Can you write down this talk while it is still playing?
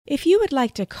If you would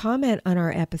like to comment on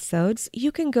our episodes,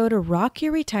 you can go to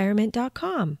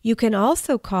rockyourretirement.com. You can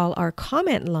also call our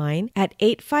comment line at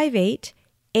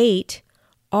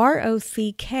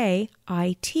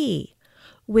 858-ROCKIT,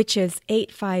 which is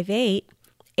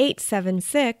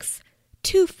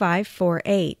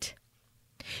 858-876-2548.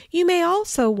 You may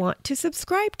also want to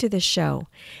subscribe to the show.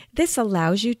 This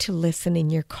allows you to listen in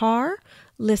your car,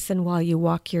 listen while you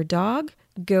walk your dog,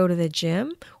 go to the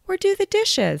gym, or do the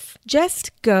dishes.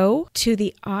 Just go to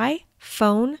the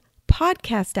iPhone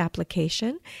podcast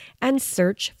application and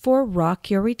search for Rock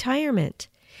Your Retirement.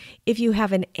 If you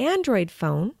have an Android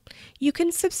phone, you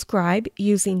can subscribe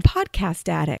using Podcast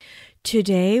Addict.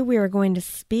 Today we are going to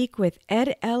speak with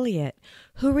Ed Elliott,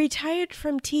 who retired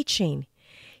from teaching.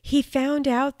 He found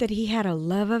out that he had a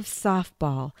love of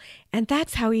softball, and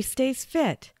that's how he stays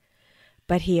fit.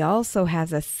 But he also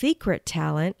has a secret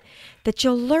talent that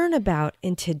you'll learn about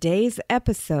in today's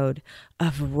episode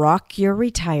of Rock Your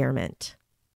Retirement.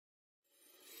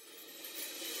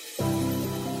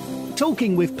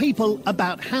 Talking with people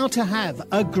about how to have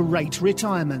a great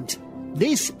retirement.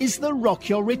 This is the Rock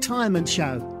Your Retirement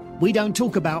Show. We don't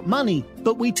talk about money,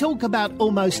 but we talk about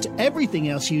almost everything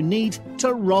else you need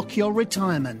to rock your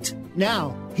retirement.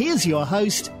 Now, here's your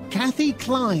host, Kathy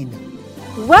Klein.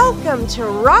 Welcome to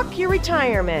Rock Your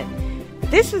Retirement.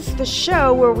 This is the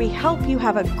show where we help you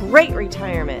have a great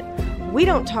retirement. We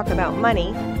don't talk about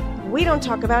money. We don't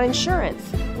talk about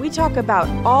insurance. We talk about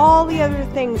all the other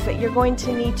things that you're going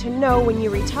to need to know when you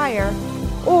retire.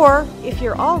 Or if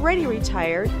you're already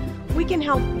retired, we can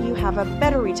help you have a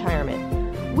better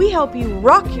retirement. We help you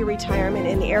rock your retirement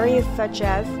in areas such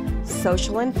as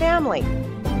social and family,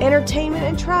 entertainment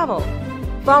and travel,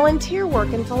 volunteer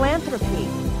work and philanthropy,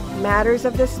 matters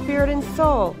of the spirit and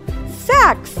soul,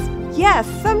 sex. Yes,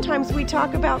 sometimes we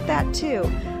talk about that too.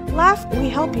 Last, we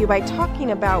help you by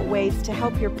talking about ways to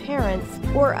help your parents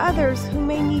or others who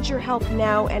may need your help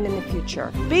now and in the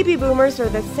future. Baby boomers are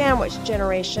the sandwich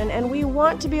generation, and we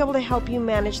want to be able to help you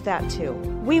manage that too.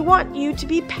 We want you to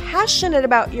be passionate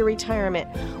about your retirement.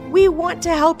 We want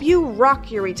to help you rock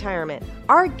your retirement.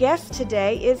 Our guest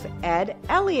today is Ed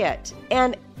Elliott,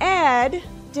 and Ed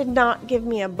did not give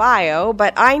me a bio,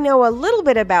 but I know a little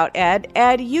bit about Ed.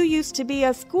 Ed, you used to be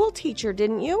a school teacher,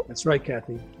 didn't you? That's right,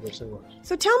 Kathy. Yes, I was.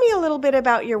 So tell me a little bit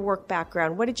about your work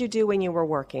background. What did you do when you were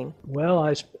working? Well,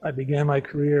 I began my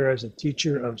career as a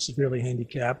teacher of severely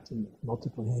handicapped and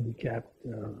multiply handicapped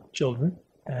children,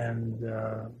 and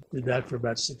did that for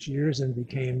about 6 years and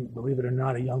became, believe it or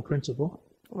not, a young principal.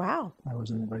 Wow. I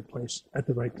was in the right place at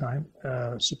the right time,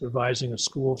 supervising a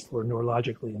school for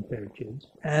neurologically impaired kids.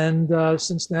 And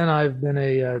since then, I've been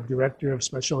a director of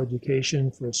special education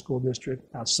for a school district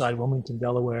outside Wilmington,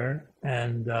 Delaware.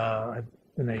 And I've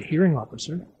been a hearing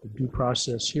officer, a due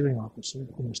process hearing officer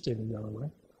in the state of Delaware.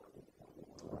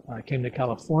 I came to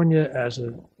California as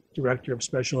a director of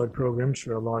special ed programs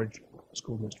for a large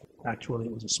school district. Actually,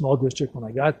 it was a small district when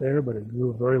I got there, but it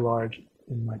grew very large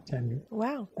in my tenure.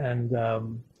 Wow. And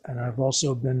I've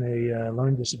also been a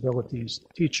learning disabilities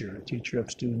teacher, a teacher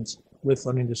of students with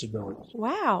learning disabilities.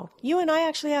 Wow. You and I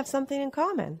actually have something in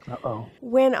common. Uh-oh.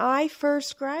 When I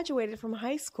first graduated from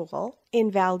high school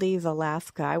in Valdez,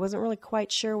 Alaska, I wasn't really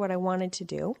quite sure what I wanted to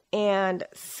do. And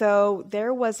so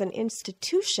there was an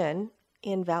institution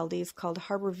in Valdez called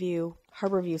Harborview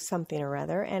something or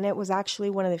other, and it was actually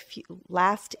one of the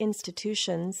last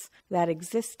institutions that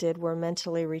existed where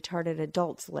mentally retarded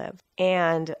adults live.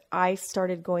 And I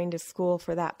started going to school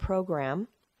for that program,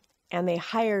 and they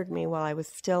hired me while I was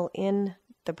still in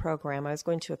the program. I was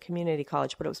going to a community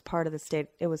college, but it was part of the state.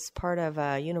 It was part of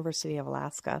University of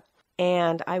Alaska,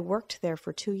 and I worked there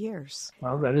for 2 years.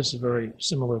 Well, that is a very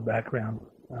similar background.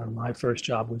 My first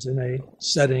job was in a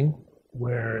setting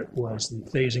where it was the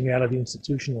phasing out of the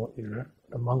institutional era.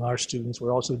 Among our students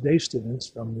were also day students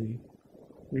from the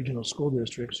regional school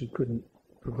districts who couldn't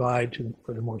provide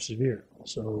for the more severe.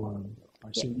 So I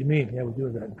see what you mean. Yeah, we do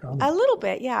have that in common. A little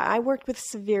bit, yeah. I worked with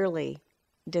severely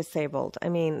disabled. I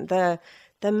mean, the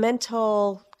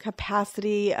mental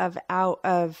capacity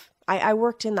I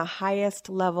worked in the highest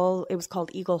level. It was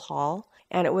called Eagle Hall,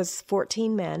 and it was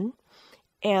 14 men.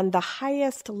 And the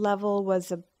highest level was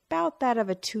about that of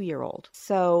a 2-year-old.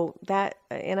 So that,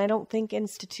 and I don't think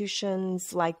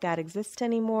institutions like that exist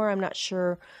anymore. I'm not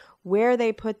sure where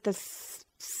they put the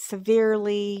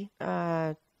severely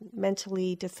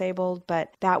mentally disabled,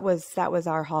 but that was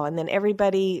our hall. And then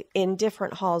everybody in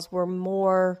different halls were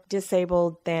more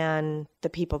disabled than the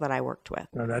people that I worked with.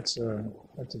 Now that's a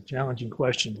challenging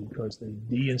question because they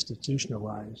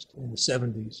deinstitutionalized in the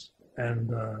 70s And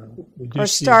we do Or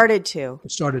started to.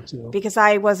 Started to. Because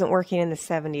I wasn't working in the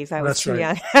 70s. I was That's too right.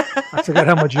 young. I forgot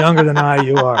how much younger than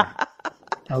you are.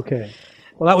 Okay.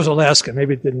 Well, that was Alaska.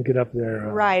 Maybe it didn't get up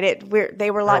there. Right.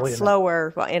 They were a lot early enough.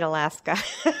 slower in Alaska.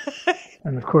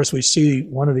 And of course, we see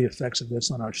one of the effects of this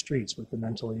on our streets with the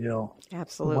mentally ill.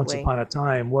 Absolutely. Once upon a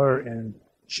time, we're in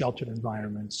sheltered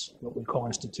environments, what we call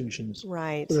institutions.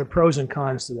 Right. So there are pros and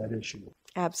cons to that issue.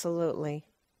 Absolutely.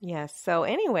 Yes. So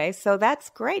anyway, so that's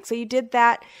great. So you did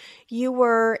that. You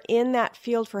were in that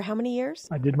field for how many years?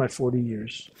 I did my 40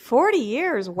 years. 40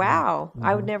 years. Wow. Mm-hmm.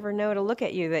 I would never know to look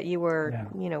at you that you were,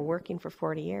 Yeah. working for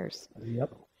 40 years.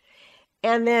 Yep.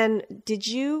 And then did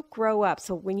you grow up?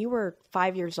 So when you were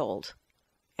 5 years old,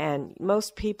 and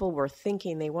most people were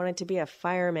thinking they wanted to be a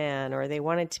fireman or they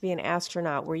wanted to be an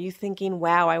astronaut, were you thinking,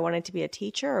 wow, I wanted to be a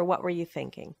teacher, or what were you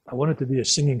thinking? I wanted to be a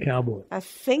singing cowboy. A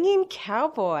singing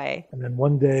cowboy. And then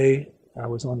one day I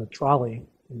was on the trolley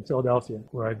in Philadelphia,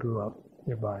 where I grew up,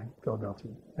 nearby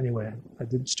Philadelphia. Anyway, I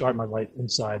did start my life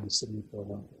inside the city of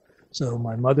Philadelphia. So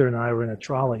my mother and I were in a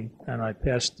trolley, and I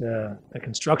passed a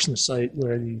construction site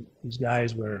where these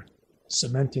guys were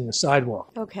cementing the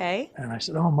sidewalk. Okay. And I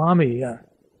said, "Oh, Mommy,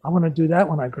 I want to do that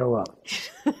when I grow up."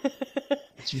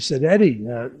 She said, "Eddie,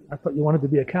 I thought you wanted to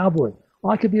be a cowboy."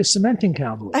 "Well, I could be a cementing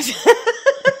cowboy."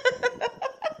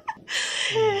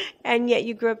 And yet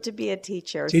you grew up to be a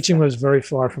teacher. Teaching was very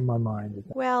far from my mind.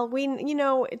 Well,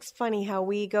 it's funny how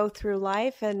we go through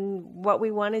life, and what we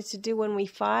wanted to do when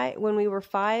we were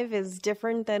 5 is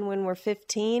different than when we're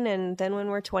 15 and then when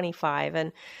we're 25.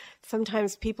 And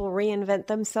sometimes people reinvent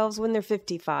themselves when they're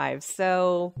 55.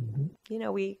 So,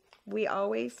 we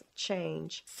always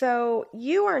change. So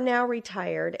you are now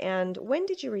retired. And when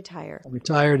did you retire? I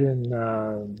retired in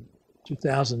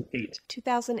 2008.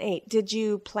 2008. Did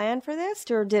you plan for this,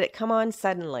 or did it come on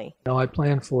suddenly? No, I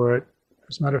planned for it.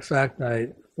 As a matter of fact, I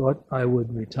thought I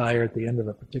would retire at the end of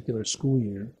a particular school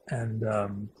year, and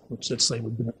which let's say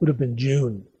would have been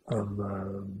June of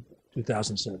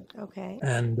 2007. Okay.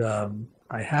 And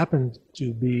I happened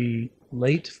to be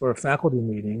late for a faculty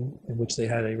meeting in which they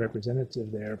had a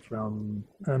representative there from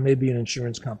maybe an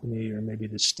insurance company or maybe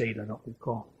the state, I don't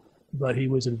recall. But he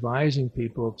was advising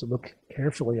people to look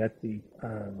carefully at the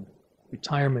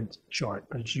retirement chart.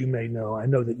 As you may know, I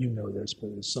know that you know this, but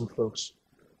as some folks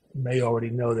may already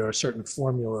know, there are certain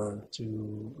formula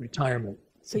to retirement.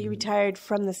 So you retired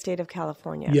from the state of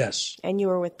California? Yes. And you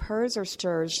were with PERS or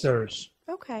STRS? STRS.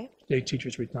 Okay. State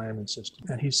Teachers Retirement System.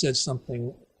 And he said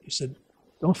something, he said,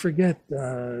 "Don't forget,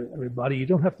 everybody, you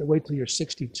don't have to wait till you're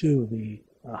 62. The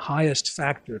highest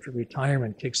factor for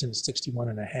retirement kicks in at 61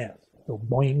 and a half. So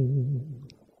boing,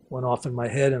 went off in my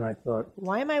head, and I thought,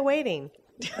 why am I waiting?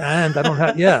 And I don't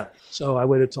have, So I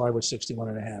waited till I was 61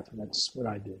 and a half, and that's what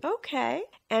I did. Okay.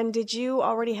 And did you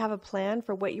already have a plan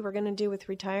for what you were going to do with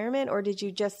retirement, or did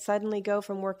you just suddenly go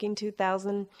from working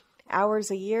 2,000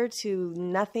 hours a year to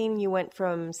nothing? You went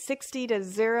from 60 to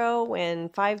 0 in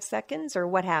 5 seconds, or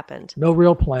what happened? No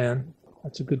real plan.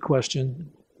 That's a good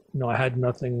question. No, I had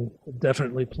nothing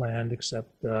definitely planned,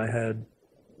 except I had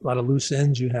a lot of loose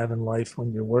ends you have in life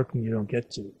when you're working you don't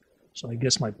get to. So I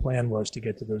guess my plan was to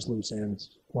get to those loose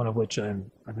ends, one of which I've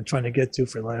been trying to get to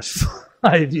for the last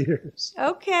 5 years.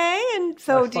 Okay, and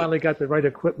so I finally got the right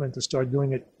equipment to start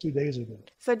doing it 2 days ago.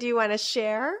 So do you want to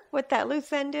share what that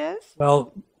loose end is?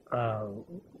 Well,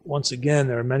 once again,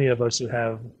 there are many of us who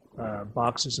have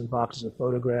boxes and boxes of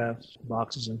photographs,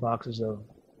 boxes and boxes of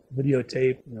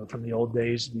videotape, from the old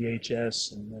days,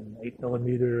 VHS, and then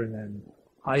 8mm, and then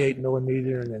high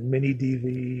 8mm, and then mini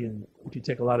DV. And if you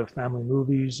take a lot of family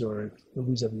movies or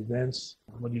movies of events,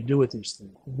 what do you do with these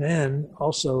things? Then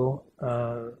also,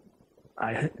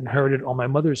 I inherited all my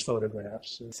mother's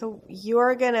photographs. So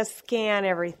you're going to scan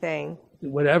everything.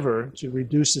 Whatever, to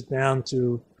reduce it down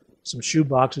to some shoe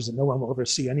boxes that no one will ever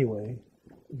see anyway.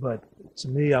 But to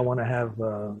me, I want to have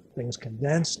things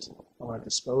condensed. I want to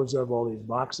dispose of all these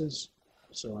boxes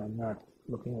so I'm not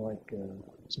looking like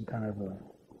some kind of a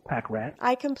pack rat.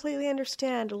 I completely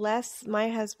understand. My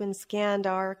husband scanned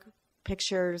our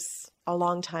pictures a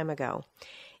long time ago.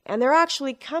 And there are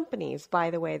actually companies,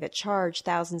 by the way, that charge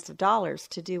thousands of dollars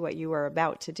to do what you were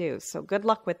about to do. So good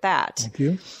luck with that. Thank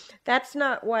you. That's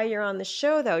not why you're on the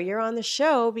show, though. You're on the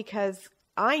show because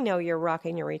I know you're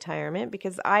rocking your retirement,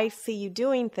 because I see you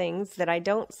doing things that I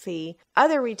don't see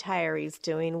other retirees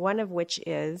doing, one of which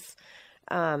is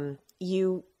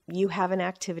you have an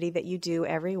activity that you do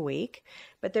every week,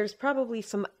 but there's probably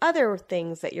some other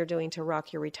things that you're doing to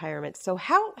rock your retirement. So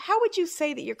how would you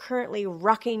say that you're currently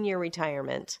rocking your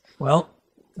retirement? Well,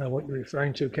 what you're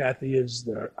referring to, Kathy, is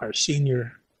our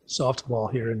senior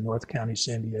softball here in North County,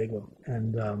 San Diego.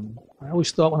 And I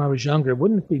always thought when I was younger,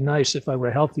 wouldn't it be nice if I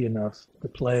were healthy enough to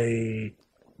play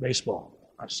baseball?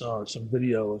 I saw some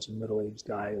video as a middle-aged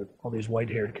guy of all these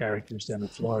white-haired characters down in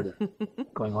Florida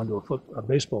going onto a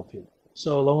baseball field.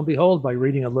 So lo and behold, by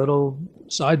reading a little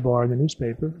sidebar in the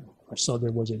newspaper, I saw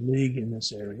there was a league in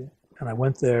this area. And I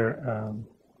went there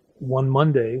one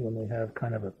Monday when they have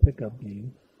kind of a pickup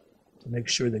game to make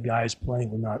sure the guys playing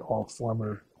were not all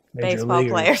former major Baseball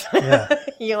leaguers. players. Yeah.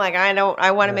 You're like,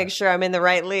 I want to make sure I'm in the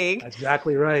right league. That's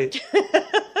exactly right.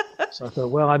 So I thought,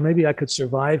 well, maybe I could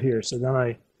survive here. So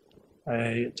then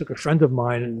I took a friend of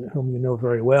mine whom you know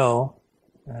very well,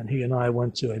 and he and I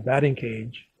went to a batting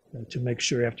cage to make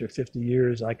sure after 50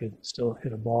 years I could still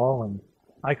hit a ball, and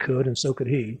I could, and so could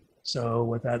he. So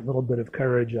with that little bit of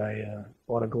courage, I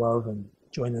bought a glove and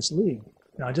joined this league.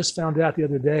 Now, I just found out the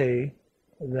other day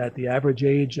that the average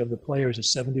age of the players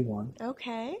is 71.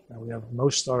 Okay. Now we have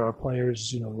most of our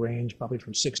players, range probably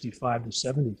from 65 to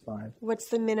 75. What's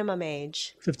the minimum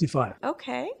age? 55.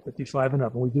 Okay. 55 and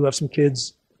up. And we do have some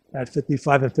kids at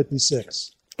 55 and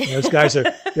 56. And those guys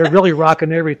they're really rocking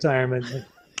their retirement.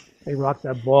 They rock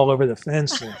that ball over the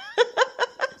fence and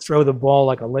throw the ball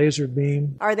like a laser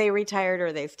beam. Are they retired or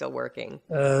are they still working?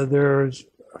 There's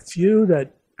a few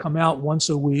that come out once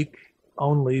a week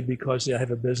only because they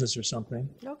have a business or something.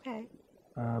 Okay.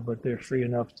 But they're free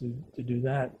enough to do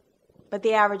that. But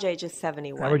the average age is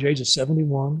 71. Average age is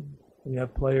 71. We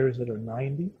have players that are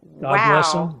 90. God Wow.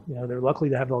 bless them. They're lucky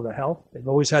to have all the health. They've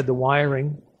always had the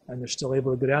wiring, and they're still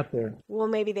able to get out there. Well,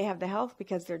 maybe they have the health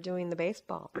because they're doing the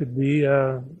baseball. Could be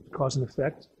cause and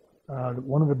effect.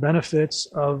 One of the benefits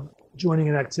of joining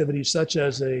an activity such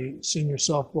as a senior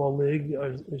softball league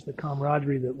is the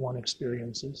camaraderie that one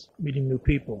experiences, meeting new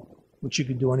people, which you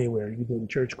could do anywhere. You could do it in a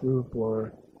church group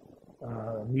or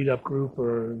a meetup group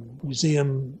or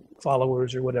museum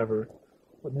followers or whatever.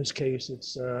 But in this case,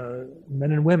 it's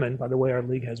men and women. By the way, our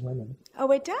league has women.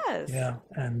 Oh, it does? Yeah,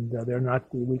 and they're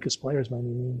not the weakest players by any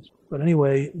means. But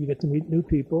anyway, you get to meet new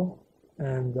people,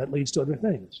 and that leads to other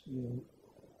things.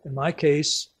 In my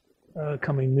case,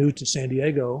 coming new to San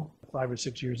Diego 5 or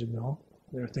 6 years ago,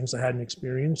 there are things I hadn't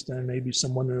experienced, and maybe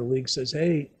someone in the league says,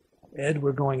 hey, Ed,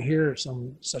 we're going here,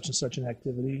 some such and such an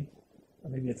activity,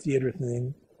 or maybe a theater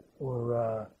thing,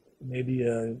 or maybe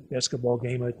a basketball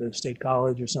game at the state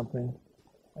college or something.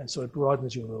 And so it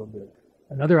broadens you a little bit.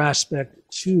 Another aspect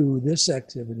to this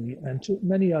activity and to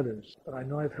many others, but I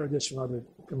know I've heard this from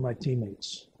my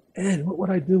teammates. Ed, what would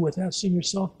I do without senior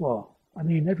softball? I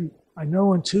mean, I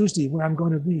know on Tuesday where I'm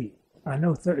going to be. I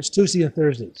know it's Tuesday and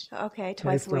Thursdays. Okay,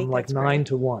 twice a week. From like that's 9 great.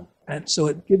 to 1. And so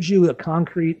it gives you a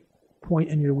concrete point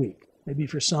in your week. Maybe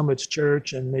for some it's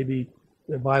church and maybe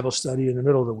the Bible study in the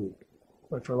middle of the week.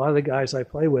 But for a lot of the guys I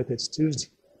play with, it's Tuesday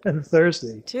and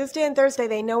Thursday. Tuesday and Thursday,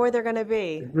 they know where they're going to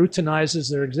be. It routinizes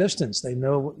their existence. They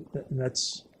know that, and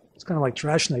it's kind of like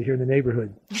trash night here in the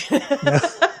neighborhood.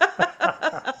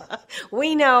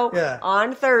 We know Yeah.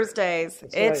 on Thursdays,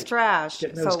 That's it's right. trash.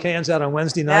 Getting those cans out on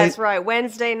Wednesday night. That's right.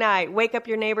 Wednesday night. Wake up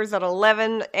your neighbors at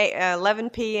 11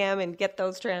 p.m. and get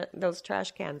those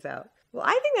trash cans out. Well,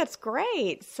 I think that's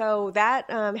great. So that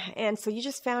and so you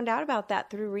just found out about that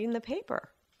through reading the paper.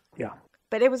 Yeah.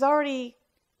 But it was already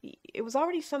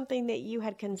something that you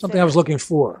had considered. Something I was looking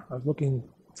for. I was looking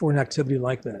for an activity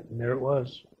like that, and there it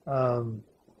was.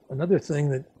 Another thing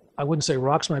that I wouldn't say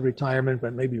rocks my retirement,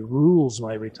 but maybe rules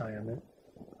my retirement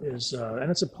is,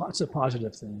 and it's a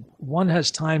positive thing. One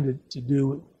has time to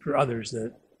do for others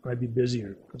that might be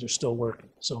busier because they're still working.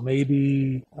 So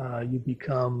maybe you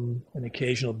become an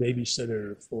occasional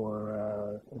babysitter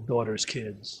for a daughter's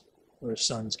kids or a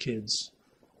son's kids,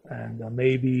 and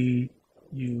maybe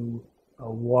you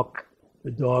walk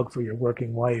the dog for your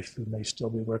working wife who may still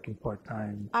be working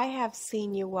part-time. I have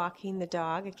seen you walking the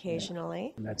dog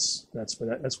occasionally. And that's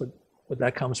what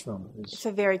that comes from. It's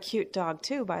a very cute dog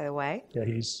too, by the way. Yeah,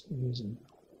 he's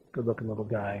a good-looking little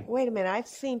guy. Wait a minute, I've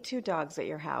seen 2 dogs at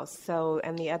your house. So,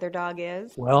 and the other dog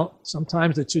is? Well,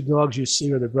 sometimes the 2 dogs you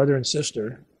see are the brother and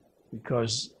sister,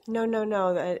 because No,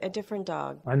 a different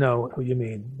dog. I know who you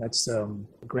mean. That's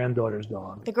granddaughter's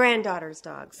dog. The granddaughter's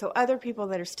dog. So other people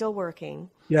that are still working.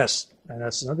 Yes, and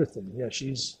that's another thing. Yeah,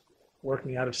 she's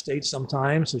working out of state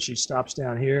sometimes, so she stops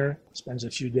down here, spends a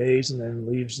few days, and then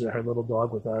leaves her little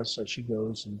dog with us. So she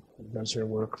goes and does her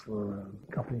work for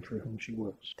a company for whom she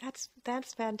works.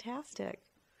 That's fantastic.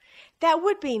 That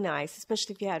would be nice,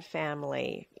 especially if you had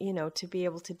family, to be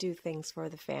able to do things for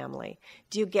the family.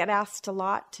 Do you get asked a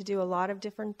lot to do a lot of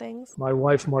different things? My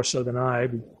wife more so than I,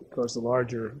 because the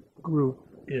larger group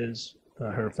is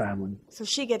her family. So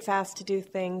she gets asked to do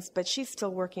things, but she's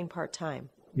still working part-time.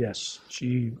 Yes,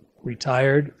 she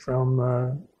retired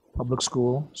from public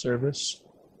school service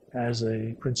as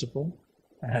a principal,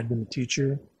 and had been a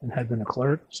teacher and had been a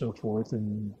clerk, so forth,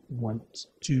 and went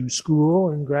to school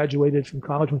and graduated from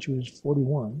college when she was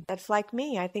 41. That's like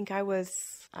me. I think I was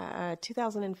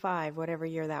 2005, whatever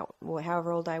year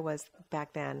however old I was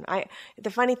back then.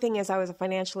 The funny thing is I was a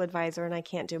financial advisor and I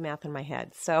can't do math in my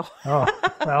head. So. Oh,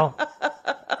 well,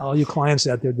 all you clients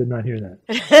out there did not hear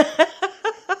that.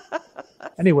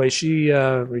 Anyway, she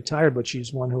retired, but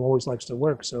she's one who always likes to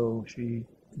work. So she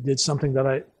did something that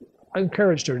I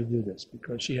encouraged her to do this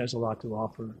because she has a lot to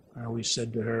offer. I always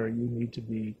said to her, you need to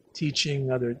be teaching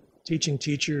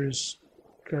teachers,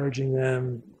 encouraging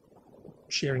them,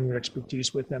 sharing your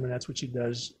expertise with them, and that's what she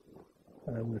does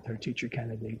with her teacher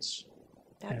candidates.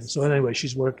 And so anyway,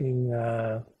 she's working,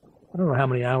 I don't know how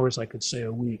many hours I could say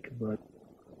a week, but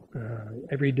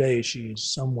every day she's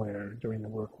somewhere during the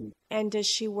work week. And does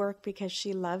she work because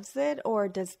she loves it, or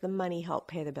does the money help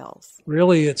pay the bills?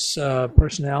 Really, it's a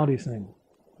personality thing.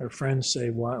 Her friends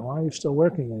say, why are you still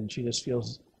working? And she just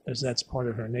feels as that's part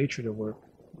of her nature to work.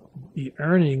 The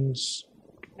earnings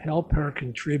help her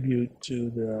contribute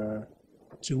to the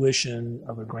tuition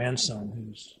of a grandson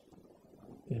who's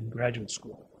in graduate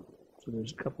school. So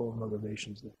there's a couple of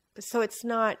motivations there. So it's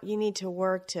not you need to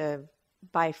work to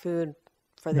buy food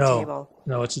for the table.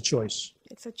 No, it's a choice.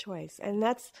 It's a choice. And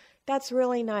that's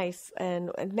really nice.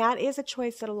 And that is a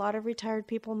choice that a lot of retired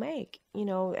people make,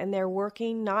 and they're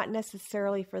working not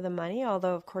necessarily for the money,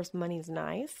 although of course money's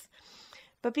nice,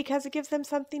 but because it gives them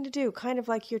something to do, kind of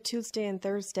like your Tuesday and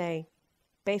Thursday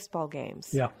baseball games.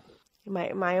 Yeah.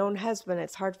 My own husband,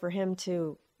 it's hard for him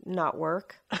to not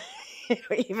work,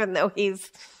 even though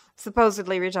he's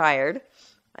supposedly retired.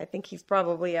 I think he's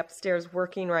probably upstairs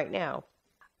working right now.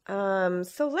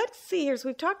 So let's see here. So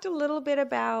we've talked a little bit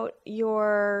about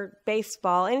your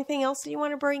baseball. Anything else that you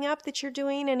want to bring up that you're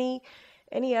doing?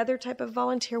 Any other type of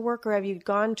volunteer work, or have you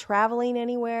gone traveling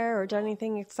anywhere or done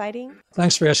anything exciting?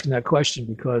 Thanks for asking that question,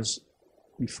 because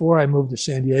before I moved to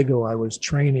San Diego, I was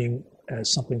training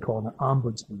as something called an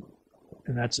ombudsman.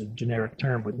 And that's a generic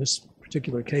term, but in this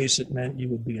particular case, it meant you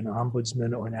would be an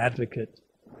ombudsman or an advocate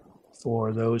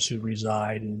for those who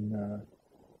reside in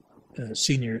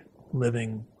senior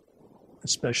living,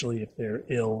 especially if they're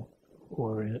ill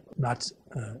or not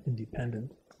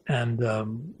independent. And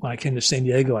when I came to San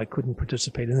Diego, I couldn't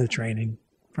participate in the training,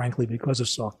 frankly, because of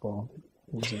softball.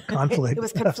 It was a conflict. It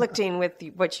was conflicting with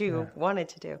what you wanted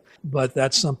to do. But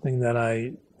that's something that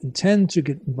I intend to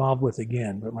get involved with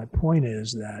again. But my point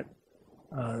is that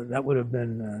that would have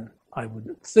been, I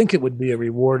would think it would be a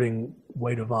rewarding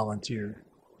way to volunteer,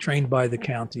 trained by the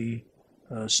county,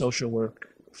 social work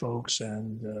folks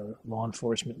and law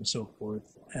enforcement and so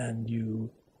forth. And you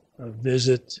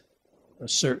visit a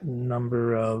certain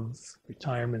number of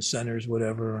retirement centers,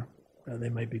 whatever they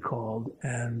may be called.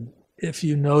 And if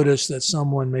you notice that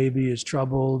someone maybe is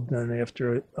troubled, then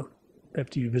after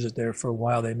you visit there for a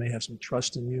while, they may have some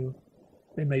trust in you.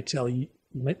 They may tell you,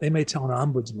 they may tell an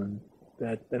ombudsman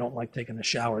that they don't like taking a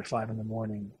shower at 5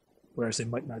 a.m, whereas they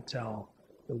might not tell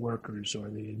the workers or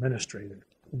the administrator.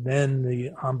 Then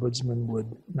the ombudsman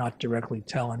would not directly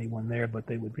tell anyone there, but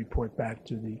they would report back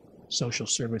to the social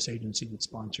service agency that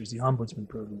sponsors the ombudsman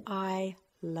program. I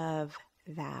love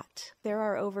that. There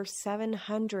are over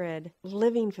 700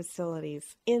 living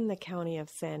facilities in the county of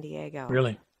San Diego.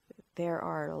 Really? There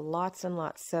are lots and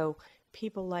lots. So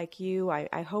people like you,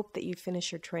 I hope that you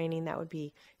finish your training. That would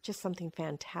be just something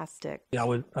fantastic. Yeah,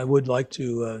 I would like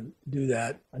to do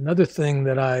that. Another thing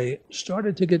that I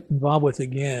started to get involved with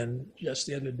again just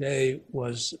the other day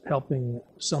was helping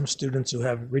some students who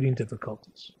have reading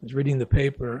difficulties. I was reading the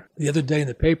paper. The other day in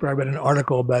the paper, I read an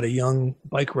article about a young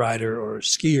bike rider or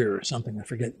skier or something. I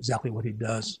forget exactly what he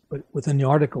does. But within the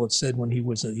article, it said when he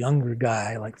was a younger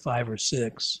guy, like 5 or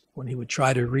 6, when he would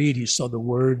try to read, he saw the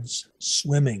words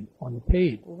swimming on the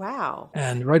page. Wow.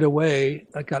 And right away,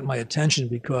 that got my attention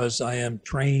because I am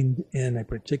trained in a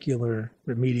particular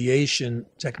remediation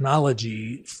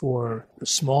technology for a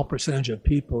small percentage of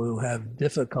people who have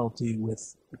difficulty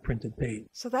with the printed page.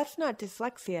 So that's not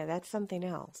dyslexia, that's something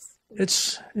else.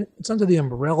 It's under the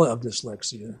umbrella of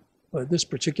dyslexia, but this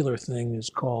particular thing is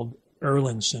called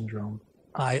Irlen syndrome,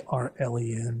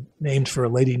 IRLEN, named for a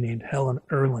lady named Helen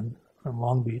Irlen from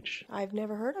Long Beach. I've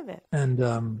never heard of it.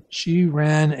 And she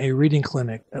ran a reading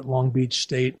clinic at Long Beach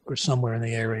State or somewhere in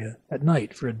the area at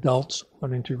night for adults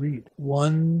learning to read.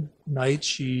 One night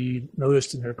she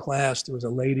noticed in her class there was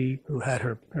a lady who had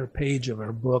her page of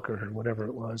her book or her whatever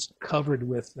it was covered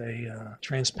with a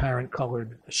transparent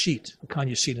colored sheet, the kind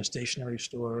you see in a stationery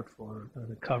store for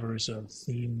the covers of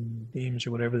themes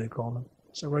or whatever they call them.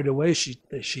 So right away,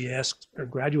 she asked her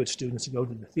graduate students to go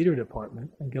to the theater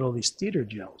department and get all these theater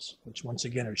gels, which once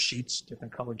again are sheets,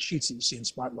 different colored sheets that you see in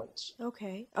spotlights.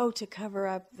 Okay. Oh, to cover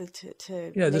up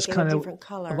to Yeah, make this it kind a of different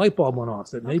color. a light bulb went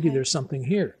off that maybe Okay. there's something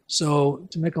here. So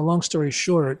to make a long story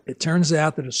short, it turns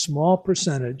out that a small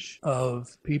percentage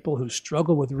of people who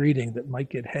struggle with reading that might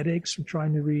get headaches from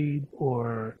trying to read,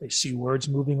 or they see words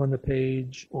moving on the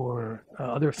page, or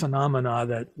other phenomena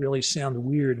that really sound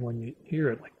weird when you hear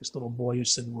it, like this little boy who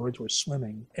said words were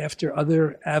swimming, after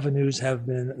other avenues have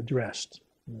been addressed,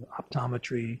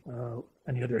 optometry,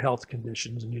 any other health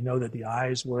conditions, and you know that the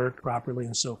eyes work properly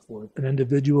and so forth. An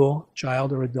individual,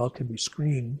 child or adult, can be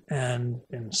screened, and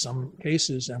in some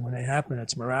cases, and when they happen,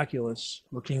 it's miraculous.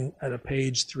 Looking at a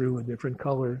page through a different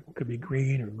color, it could be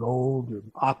green or gold or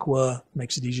aqua,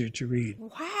 makes it easier to read.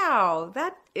 Wow,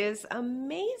 that is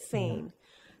amazing.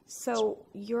 So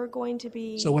you're going to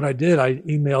be... So what I did, I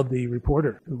emailed the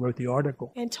reporter who wrote the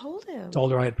article. And told him.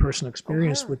 Told her I had personal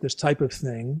experience her. with this type of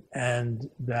thing, and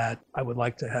that I would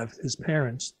like to have his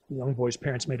parents, the young boy's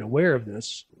parents, made aware of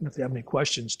this. And if they have any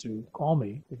questions, to call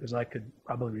me, because I could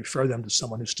probably refer them to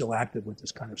someone who's still active with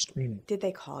this kind of screening. Did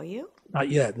they call you? Not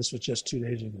yet. This was just 2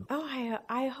 days ago. Oh,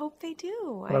 I hope they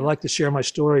do. But I'd like to share a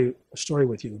story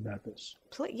with you about this.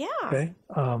 Yeah. Okay.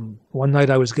 One night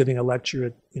I was giving a lecture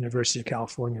at University of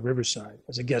California, Riverside,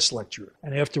 as a guest lecturer.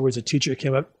 And afterwards, a teacher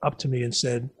came up to me and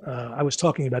said, I was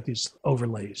talking about these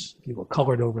overlays, if you will,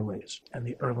 colored overlays, and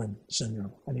the Irlen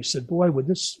syndrome. And he said, boy, would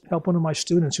this help one of my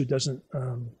students who doesn't,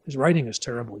 his writing is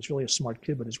terrible. He's really a smart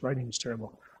kid, but his writing is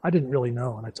terrible. I didn't really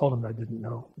know, and I told him I didn't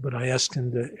know. But I asked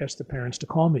him to ask the parents to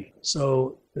call me.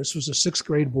 So this was a 6th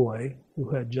grade boy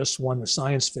who had just won the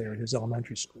science fair at his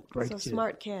elementary school. Bright So kid.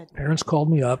 smart kid. Parents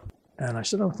called me up, and I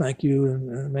said, oh, thank you,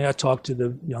 and may I talk to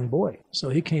the young boy? So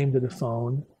he came to the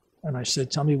phone, and I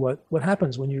said, tell me what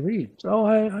happens when you read. So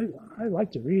I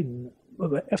like to read. And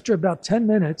after about 10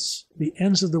 minutes, the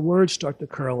ends of the words start to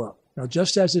curl up. Now,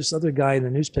 just as this other guy in the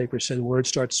newspaper said, words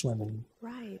start swimming.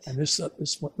 Right. And this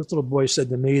little boy said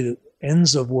to me that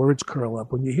ends of words curl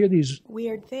up. When you hear these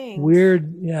Weird things.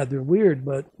 they're weird,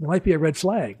 but there might be a red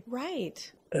flag.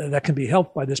 Right. That can be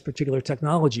helped by this particular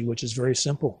technology, which is very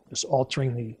simple, just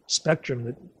altering the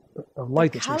spectrum of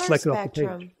light that's Color reflected off the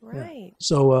spectrum. page. Right. Yeah.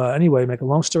 So anyway, make a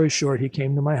long story short, he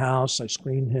came to my house, I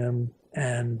screened him,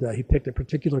 and he picked a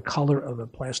particular color of a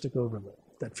plastic overlay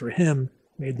that for him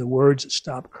made the words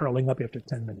stop curling up after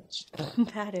 10 minutes.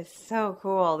 That is so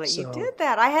cool that you So- did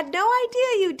that. I had no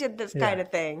idea you did this kind of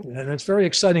thing. And it's very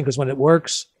exciting because when it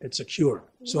works, it's a cure.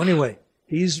 So anyway,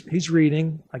 he's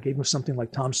reading. I gave him something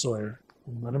like Tom Sawyer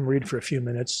and let him read for a few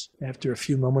minutes. After a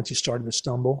few moments, he started to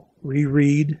stumble,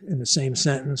 reread in the same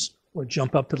sentence, or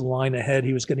jump up to the line ahead.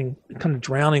 He was getting kind of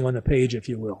drowning on the page, if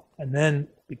you will. And then,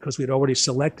 because we'd already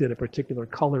selected a particular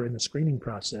color in the screening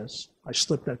process, I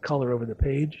slipped that color over the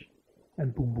page,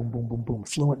 and boom, boom, boom, boom, boom,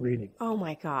 fluent reading. Oh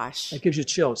my gosh. That gives you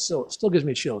chills. Still gives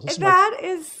me chills. This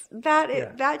is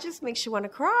That just makes you want to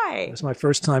cry. it's my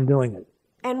first time doing it.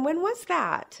 And when was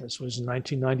that? This was in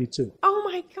 1992. Oh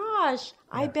my gosh.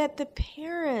 I bet the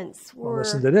parents were... Well,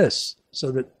 listen to this. So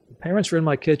the parents were in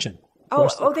my kitchen. Of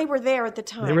course, they were there at the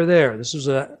time. they were there. This was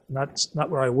not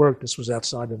where I worked. This was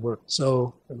outside of work.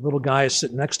 So the little guy is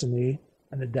sitting next to me,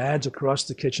 and the dad's across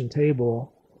the kitchen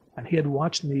table, and he had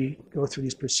watched me go through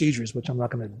these procedures, which I'm not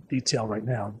going to detail right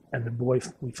now. And the boy,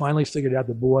 we finally figured out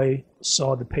the boy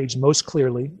saw the page most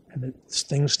clearly, and the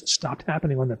things stopped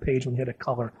happening on the page when he had a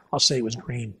color. I'll say it was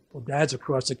green. Well, dad's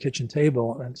across the kitchen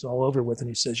table, and it's all over with, and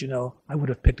he says, I would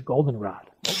have picked goldenrod.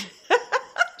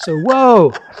 So,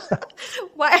 whoa.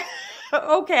 What?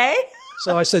 Okay.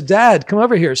 So I said, Dad, come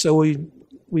over here. So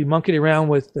we monkeyed around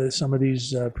with some of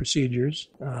these procedures,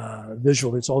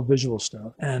 visual. It's all visual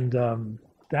stuff. And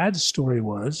Dad's story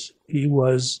was he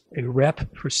was a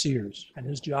rep for Sears. And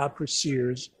his job for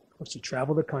Sears was to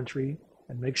travel the country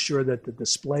and make sure that the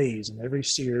displays in every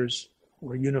Sears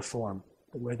were uniform,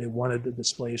 the way they wanted the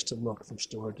displays to look from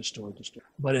store to store to store.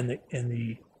 But in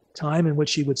the time in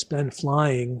which he would spend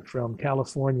flying from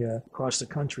California across the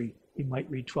country, he might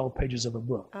read 12 pages of a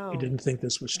book. Oh. He didn't think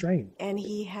this was strange. And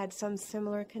he had some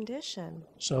similar condition.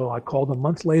 So I called a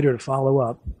month later to follow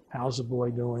up. How's the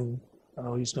boy doing?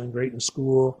 Oh, he's doing great in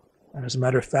school. And as a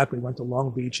matter of fact, we went to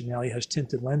Long Beach, and now he has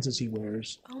tinted lenses he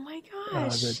wears Oh my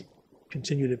gosh. that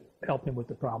continue to help him with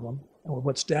the problem. And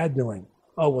what's Dad doing?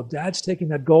 Oh, well, Dad's taking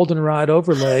that goldenrod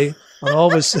overlay on all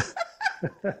of his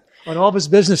on all of his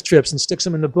business trips and sticks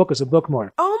them in the book as a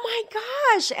bookmark. Oh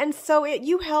my gosh. And so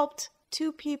you helped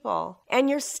 2 people, and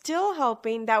you're still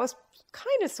helping. That was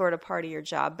kind of sort of part of your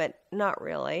job, but not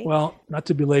really. Well, not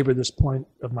to belabor this point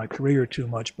of my career too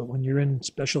much, but when you're in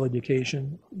special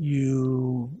education,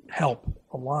 you help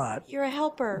a lot, You're a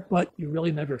helper. but you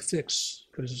really never fix,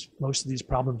 because most of these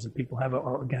problems that people have are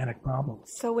organic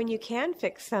problems. So when you can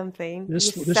fix something,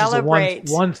 This you is the celebrate.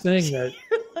 one thing that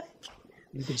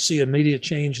you can see immediate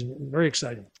change, and very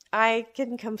exciting. I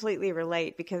can completely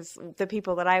relate because the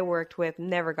people that I worked with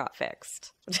never got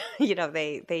fixed.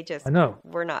 They just I know.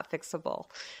 were not fixable.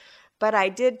 But I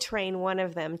did train one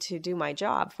of them to do my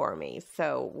job for me.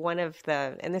 So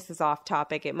and this is off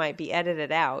topic, it might be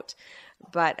edited out.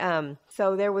 But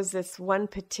so there was this one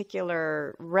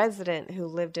particular resident who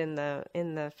lived in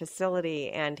the facility,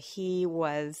 and he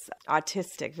was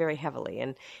autistic very heavily.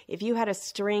 And if you had a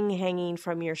string hanging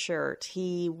from your shirt,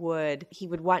 he would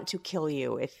want to kill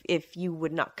you if you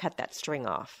would not cut that string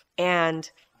off. And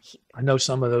I know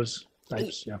some of those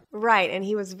types, yeah. right, and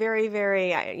he was very,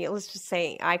 very, let's just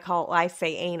say, I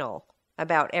say anal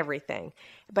about everything,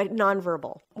 but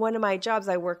nonverbal. One of my jobs,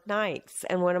 I worked nights,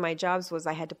 and one of my jobs was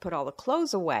I had to put all the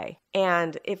clothes away.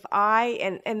 And if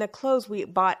and the clothes we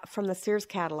bought from the Sears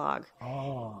catalog.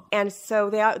 Oh. And so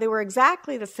they were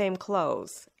exactly the same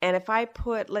clothes. And if I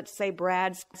put, let's say,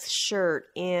 Brad's shirt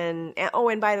in,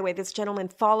 and by the way, this gentleman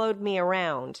followed me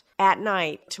around at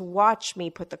night to watch me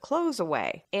put the clothes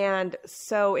away. And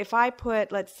so if I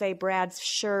put, let's say, Brad's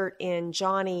shirt in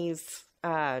Johnny's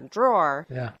drawer,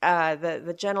 yeah.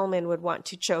 The gentleman would want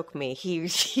to choke me.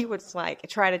 He would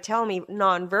try to tell me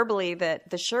non-verbally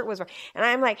that the shirt was wrong. And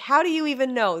I'm like, how do you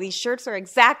even know? These shirts are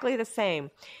exactly the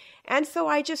same. And so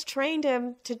I just trained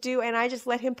him and I just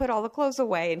let him put all the clothes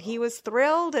away, and he was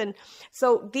thrilled. And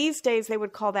so these days they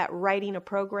would call that writing a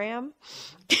program.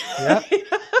 Yeah.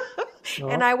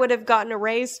 And I would have gotten a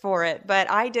raise for it, but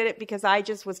I did it because I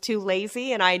just was too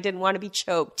lazy and I didn't want to be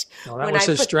choked. Well, that was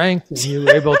his strength, and you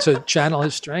were able to channel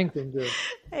his strength into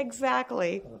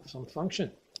exactly some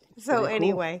function. So Pretty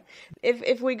anyway,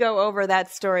 if we go over that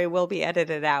story, we'll be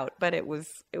edited out, but it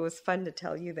was fun to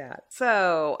tell you that.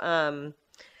 So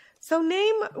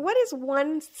name, what is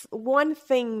one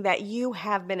thing that you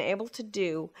have been able to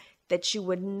do that you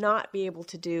would not be able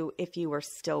to do if you were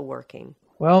still working?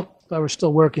 Well, if I were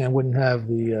still working, I wouldn't have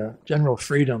the general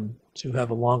freedom to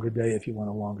have a longer day if you want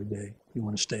a longer day, if you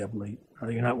want to stay up late.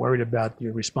 You're not worried about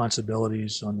your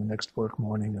responsibilities on the next work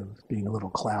morning of being a little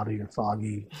cloudy or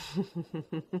foggy.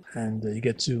 And you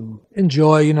get to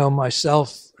enjoy,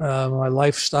 myself. My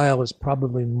lifestyle is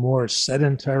probably more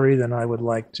sedentary than I would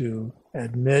like to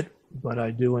admit, but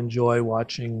I do enjoy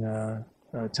watching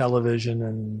television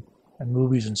and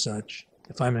movies and such.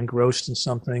 If I'm engrossed in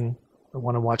something, I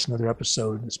want to watch another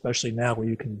episode, especially now where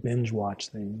you can binge watch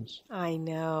things. I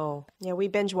know. Yeah, we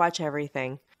binge watch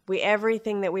everything.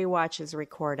 Everything that we watch is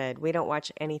recorded. We don't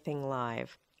watch anything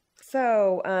live.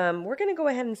 So we're going to go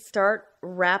ahead and start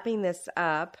wrapping this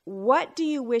up. What do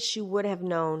you wish you would have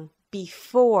known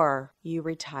before you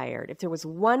retired? If there was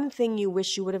one thing you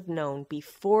wish you would have known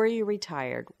before you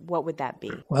retired, what would that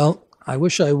be? Well, I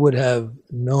wish I would have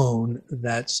known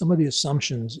that some of the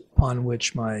assumptions upon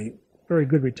which my very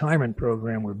good retirement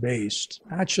program were based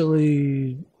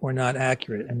actually were not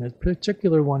accurate. And the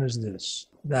particular one is this,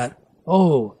 that,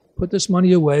 put this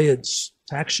money away, it's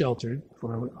tax sheltered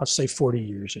for, I'll say 40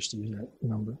 years, just to use that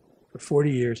number, for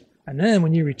 40 years. And then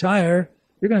when you retire,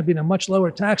 you're going to be in a much lower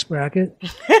tax bracket.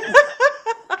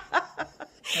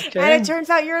 Okay. And it turns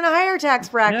out you're in a higher tax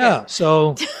bracket. Yeah,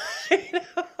 so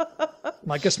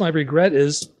I guess my regret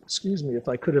is, if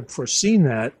I could have foreseen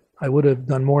that, I would have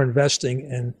done more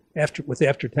investing with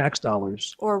after-tax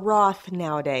dollars. Or Roth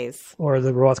nowadays. Or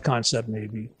the Roth concept,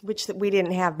 maybe. Which we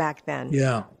didn't have back then.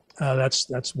 Yeah,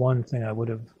 that's one thing I would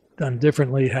have done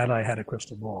differently had I had a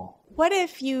crystal ball. What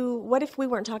if we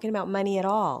weren't talking about money at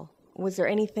all? Was there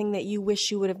anything that you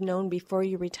wish you would have known before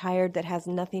you retired that has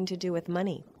nothing to do with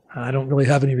money? I don't really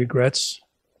have any regrets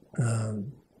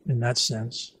in that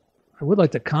sense. I would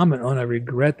like to comment on a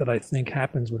regret that I think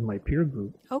happens with my peer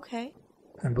group. Okay.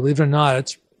 And believe it or not,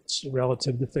 it's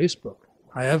relative to Facebook.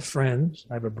 I have friends.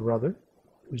 I have a brother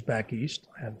who's back east.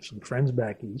 I have some friends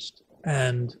back east.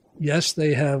 And yes,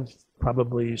 they have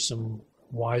probably some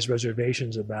wise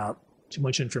reservations about too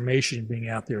much information being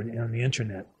out there on the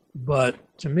internet. But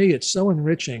to me, it's so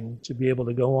enriching to be able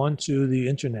to go onto the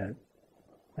internet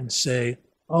and say,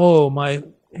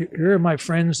 here are my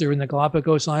friends. They're in the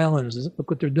Galapagos Islands. Look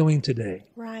what they're doing today.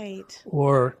 Right.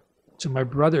 Or to my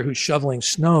brother who's shoveling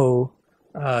snow,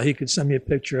 he could send me a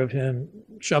picture of him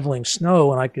shoveling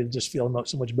snow, and I could just feel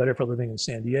so much better for living in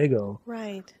San Diego.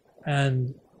 Right.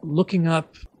 And looking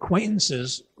up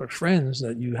acquaintances or friends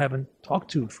that you haven't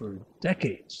talked to for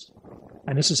decades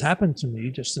And this has happened to me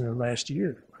just in the last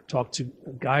year. I talked to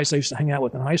guys I used to hang out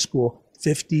with in high school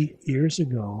 50 years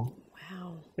ago.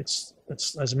 Wow. It's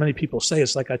as many people say,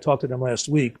 it's like I talked to them last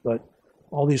week, but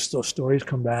all these stories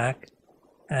come back.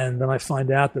 And then I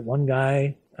find out that one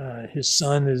guy, his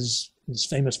son is this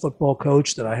famous football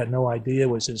coach that I had no idea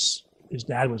was his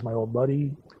dad was my old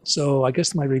buddy. So I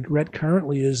guess my regret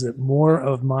currently is that more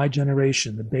of my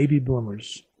generation, the baby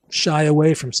boomers, shy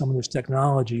away from some of this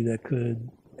technology that could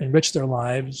enrich their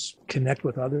lives, connect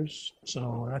with others.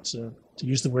 So that's to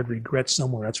use the word regret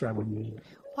somewhere, that's where I would use it.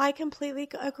 Well, I completely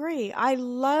agree. I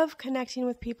love connecting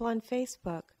with people on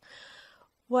Facebook.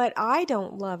 What I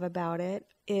don't love about it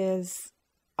is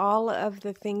all of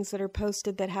the things that are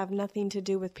posted that have nothing to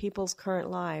do with people's current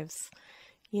lives.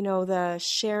 You know, the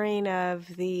sharing of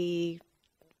the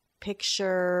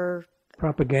picture.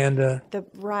 Propaganda.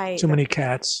 Too many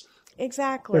cats.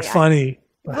 Exactly. They're funny.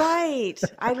 Right.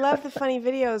 I love the funny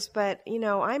videos, but you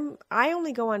know, I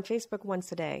only go on Facebook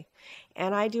once a day,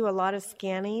 and I do a lot of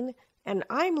scanning, and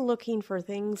I'm looking for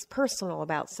things personal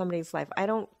about somebody's life. I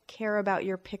don't care about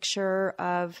your picture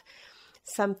of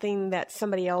something that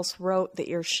somebody else wrote that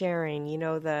you're sharing, you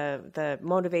know, the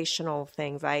motivational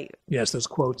things. Yes, those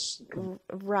quotes.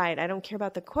 Right. I don't care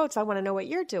about the quotes. I want to know what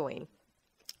you're doing.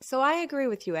 So I agree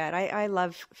with you, Ed. I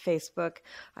love Facebook.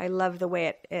 I love the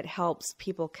way it helps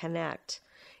people connect.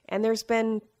 And there's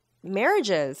been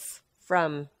marriages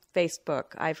from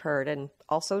Facebook, I've heard, and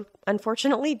also,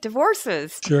 unfortunately,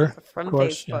 divorces from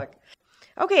Facebook.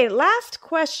 Yeah. Okay, last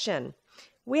question.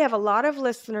 We have a lot of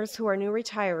listeners who are new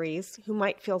retirees who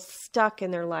might feel stuck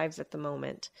in their lives at the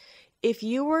moment. If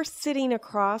you were sitting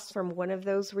across from one of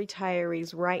those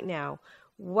retirees right now,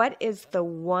 what is the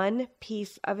one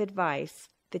piece of advice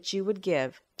that you would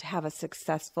give to have a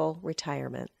successful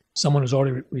retirement? Someone who's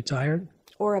already retired?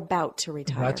 Or about to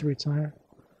retire. About to retire?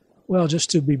 Well, just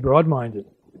to be broad-minded.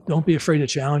 Don't be afraid to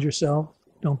challenge yourself.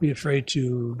 Don't be afraid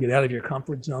to get out of your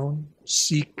comfort zone.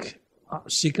 Seek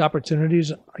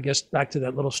opportunities. I guess back to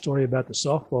that little story about the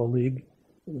softball league.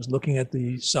 It was looking at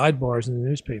the sidebars in the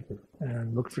newspaper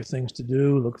and look for things to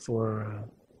do, look for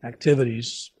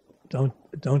activities. Don't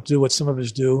do what some of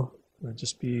us do.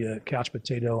 Just be a couch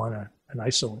potato on an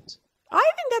isolate.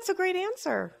 I think that's a great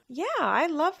answer. Yeah, I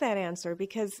love that answer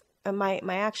because my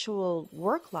actual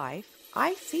work life,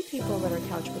 I see people that are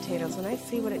couch potatoes and I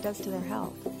see what it does to their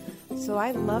health. So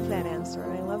I love that answer,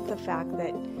 and I love the fact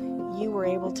that you were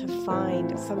able to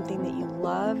find something that you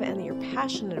love and that you're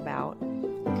passionate about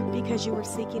because you were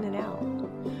seeking it out.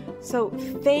 So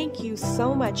thank you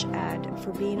so much, Ed,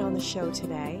 for being on the show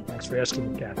today. Thanks for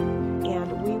asking me, Kathy.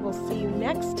 And we will see you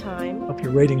next time. Hope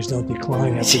your ratings don't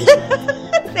decline after this.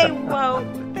 They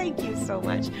won't. Thank you so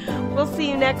much. We'll see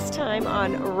you next time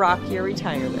on Rock Your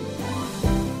Retirement.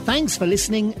 Thanks for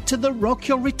listening to the Rock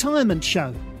Your Retirement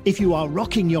Show. If you are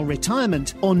rocking your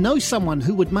retirement or know someone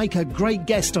who would make a great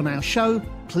guest on our show,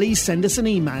 please send us an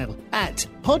email at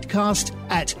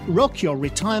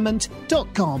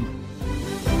podcast@rockyourretirement.com.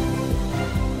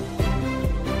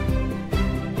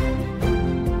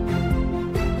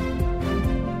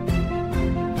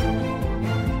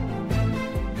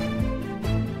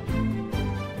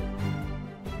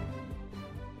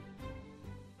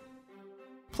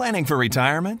 Planning for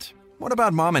retirement? What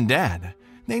about mom and dad?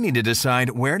 They need to decide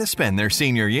where to spend their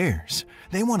senior years.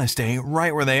 They want to stay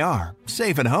right where they are,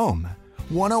 safe at home.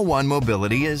 101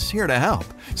 Mobility is here to help,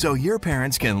 so your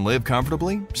parents can live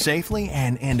comfortably, safely,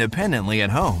 and independently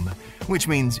at home, which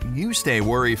means you stay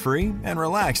worry-free and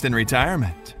relaxed in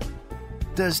retirement.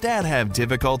 Does Dad have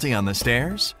difficulty on the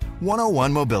stairs?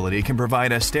 101 Mobility can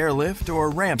provide a stair lift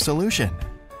or ramp solution.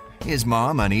 Is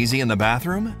Mom uneasy in the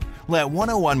bathroom? Let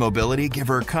 101 Mobility give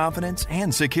her confidence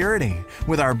and security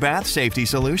with our bath safety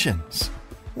solutions.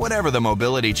 Whatever the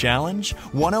mobility challenge,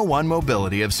 101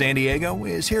 Mobility of San Diego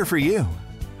is here for you.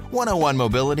 101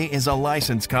 Mobility is a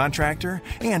licensed contractor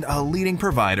and a leading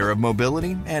provider of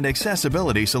mobility and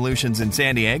accessibility solutions in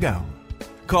San Diego.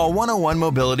 Call 101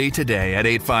 Mobility today at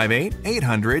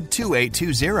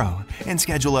 858-800-2820 and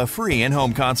schedule a free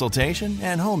in-home consultation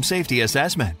and home safety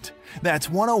assessment. That's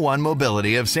 101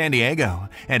 Mobility of San Diego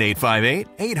at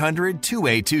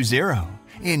 858-800-2820.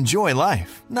 Enjoy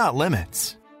life, not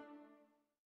limits.